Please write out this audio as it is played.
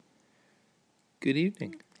Good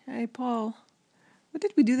evening. Hey, Paul. What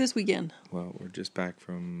did we do this weekend? Well, we're just back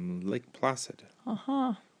from Lake Placid,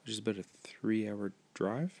 Uh-huh. which is about a 3-hour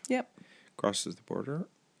drive. Yep. Crosses the border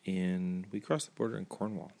we crossed the border in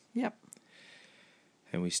Cornwall. Yep.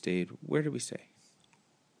 And we stayed, where did we stay?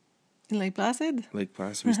 In Lake Placid? Lake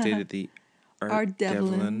Placid. We stayed at the Art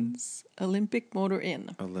Devlin's Olympic Motor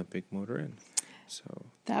Inn. Olympic Motor Inn. So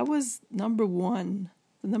that was the number one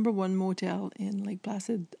motel in Lake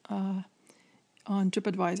Placid on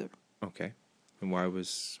TripAdvisor. Okay.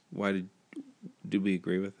 And did we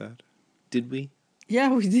agree with that? Did we? Yeah,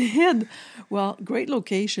 we did. Well, great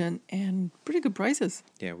location and pretty good prices.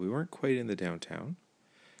 Yeah, we weren't quite in the downtown.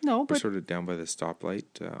 No, We're but sort of down by the stoplight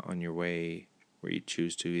on your way where you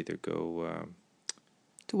choose to either go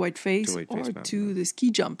to Whiteface or Mountain. to the ski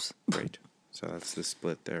jumps. Right. So that's the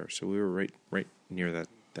split there. So we were right near that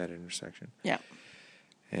intersection. Yeah.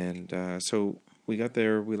 And so we got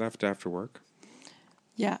there. We left after work.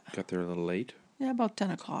 Yeah. Got there a little late. Yeah, about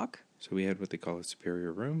 10 o'clock. So we had what they call a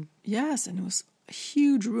superior room. Yes, and it was a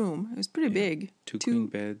huge room. It was pretty big. Two queen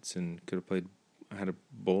beds and had a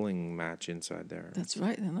bowling match inside there. That's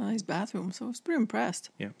right, and a nice bathroom. So I was pretty impressed.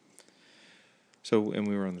 Yeah. So, and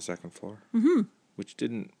we were on the second floor, which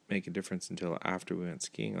didn't make a difference until after we went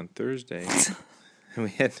skiing on Thursday. And we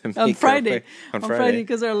had to make on Friday,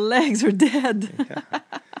 because our legs are dead. Yeah.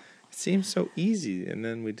 It seems so easy, and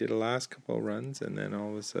then we did the last couple of runs, and then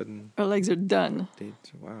all of a sudden our legs are done.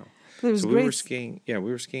 Wow! It was great. We were skiing. Yeah, we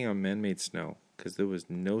were skiing on man-made snow because there was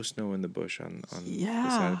no snow in the bush on the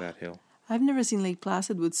side of that hill. I've never seen Lake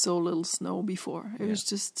Placid with so little snow before. It was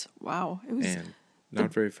just wow. It was and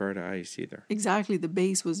not very far to ice either. Exactly, the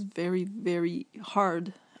base was very, very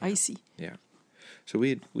hard, icy. Yeah. So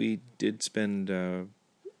we did spend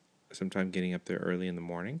some time getting up there early in the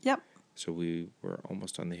morning. Yep. So we were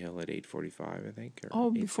almost on the hill at 8:45, I think.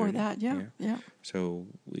 Or before that, yeah. So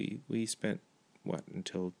we spent,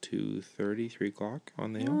 until 2:30, 3 o'clock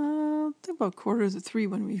on the hill? I think about 2:45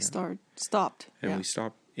 when we stopped. And we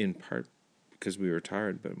stopped in part because we were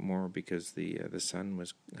tired, but more because the sun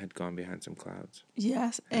had gone behind some clouds.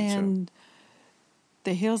 Yes, and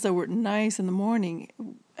the hills that were nice in the morning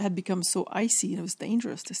had become so icy, and it was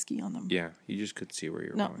dangerous to ski on them. Yeah, you just couldn't see where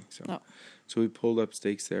you were going. So we pulled up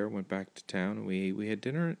stakes there, went back to town, and we had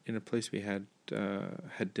dinner in a place we had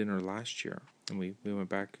dinner last year, and we went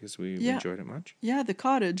back because we enjoyed it much. Yeah, the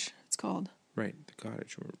Cottage, it's called. Right, the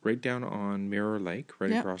Cottage. We're right down on Mirror Lake,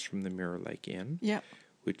 across from the Mirror Lake Inn. Yeah.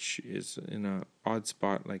 Which is in an odd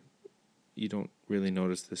spot, like you don't really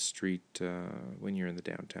notice the street when you're in the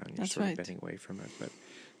downtown. You're sort of bending away from it, but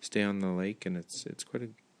stay on the lake, and it's quite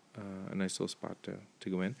a nice little spot to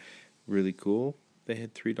go in. Really cool. They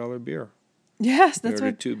had $3 beer. Yes, that's right. I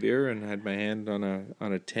ordered 2 beer and had my hand on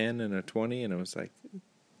a 10 and a 20, and I was like,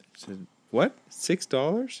 what?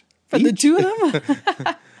 $6 for each? the two of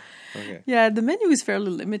them? Okay. Yeah, the menu is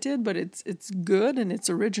fairly limited, but it's good and it's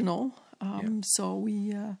original. So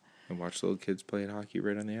we and watch little kids playing hockey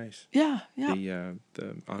right on the ice. Yeah.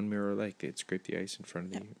 The on Mirror Lake, they'd scrape the ice in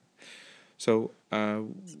front of you. So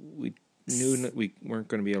we knew we weren't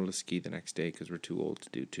going to be able to ski the next day because we're too old to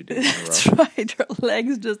do 2 days in a row. That's right. Our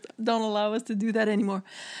legs just don't allow us to do that anymore.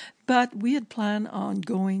 But we had planned on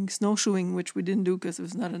going snowshoeing, which we didn't do because there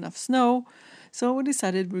was not enough snow. So we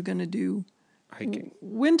decided we're going to do hiking,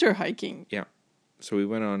 winter hiking. Yeah. So we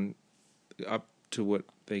went on up to what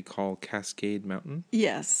they call Cascade Mountain.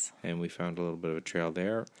 Yes. And we found a little bit of a trail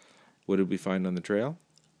there. What did we find on the trail?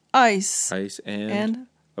 Ice. And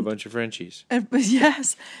a bunch of Frenchies.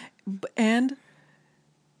 Yes. And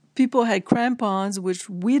people had crampons, which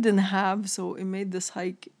we didn't have, so it made this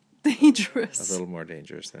hike dangerous. A little more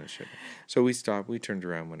dangerous than it should be. So we stopped. We turned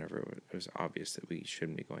around whenever it was obvious that we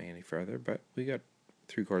shouldn't be going any further, but we got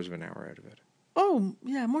 3/4 of an hour out of it. Oh,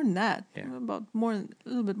 yeah, more than that. Yeah. A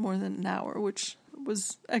little bit more than an hour, which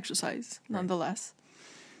was exercise, nonetheless.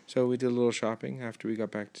 So we did a little shopping after we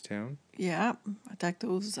got back to town. Yeah, attacked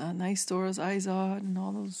those nice stores, Izod, and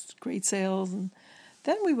all those great sales. And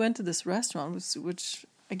then we went to this restaurant, which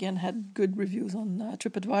again, had good reviews on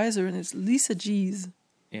TripAdvisor, and it's Lisa G's.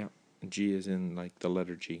 Yeah, G is in, like, the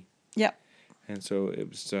letter G. Yeah. And so it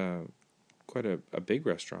was quite a big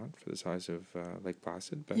restaurant for the size of Lake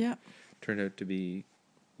Placid, but turned out to be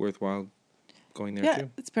worthwhile going there too. Yeah,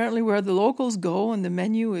 it's apparently where the locals go, and the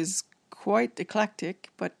menu is quite eclectic,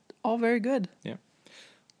 but all very good. Yeah.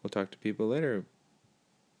 We'll talk to people later.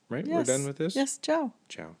 Right? Yes. We're done with this? Yes, ciao.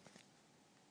 Ciao.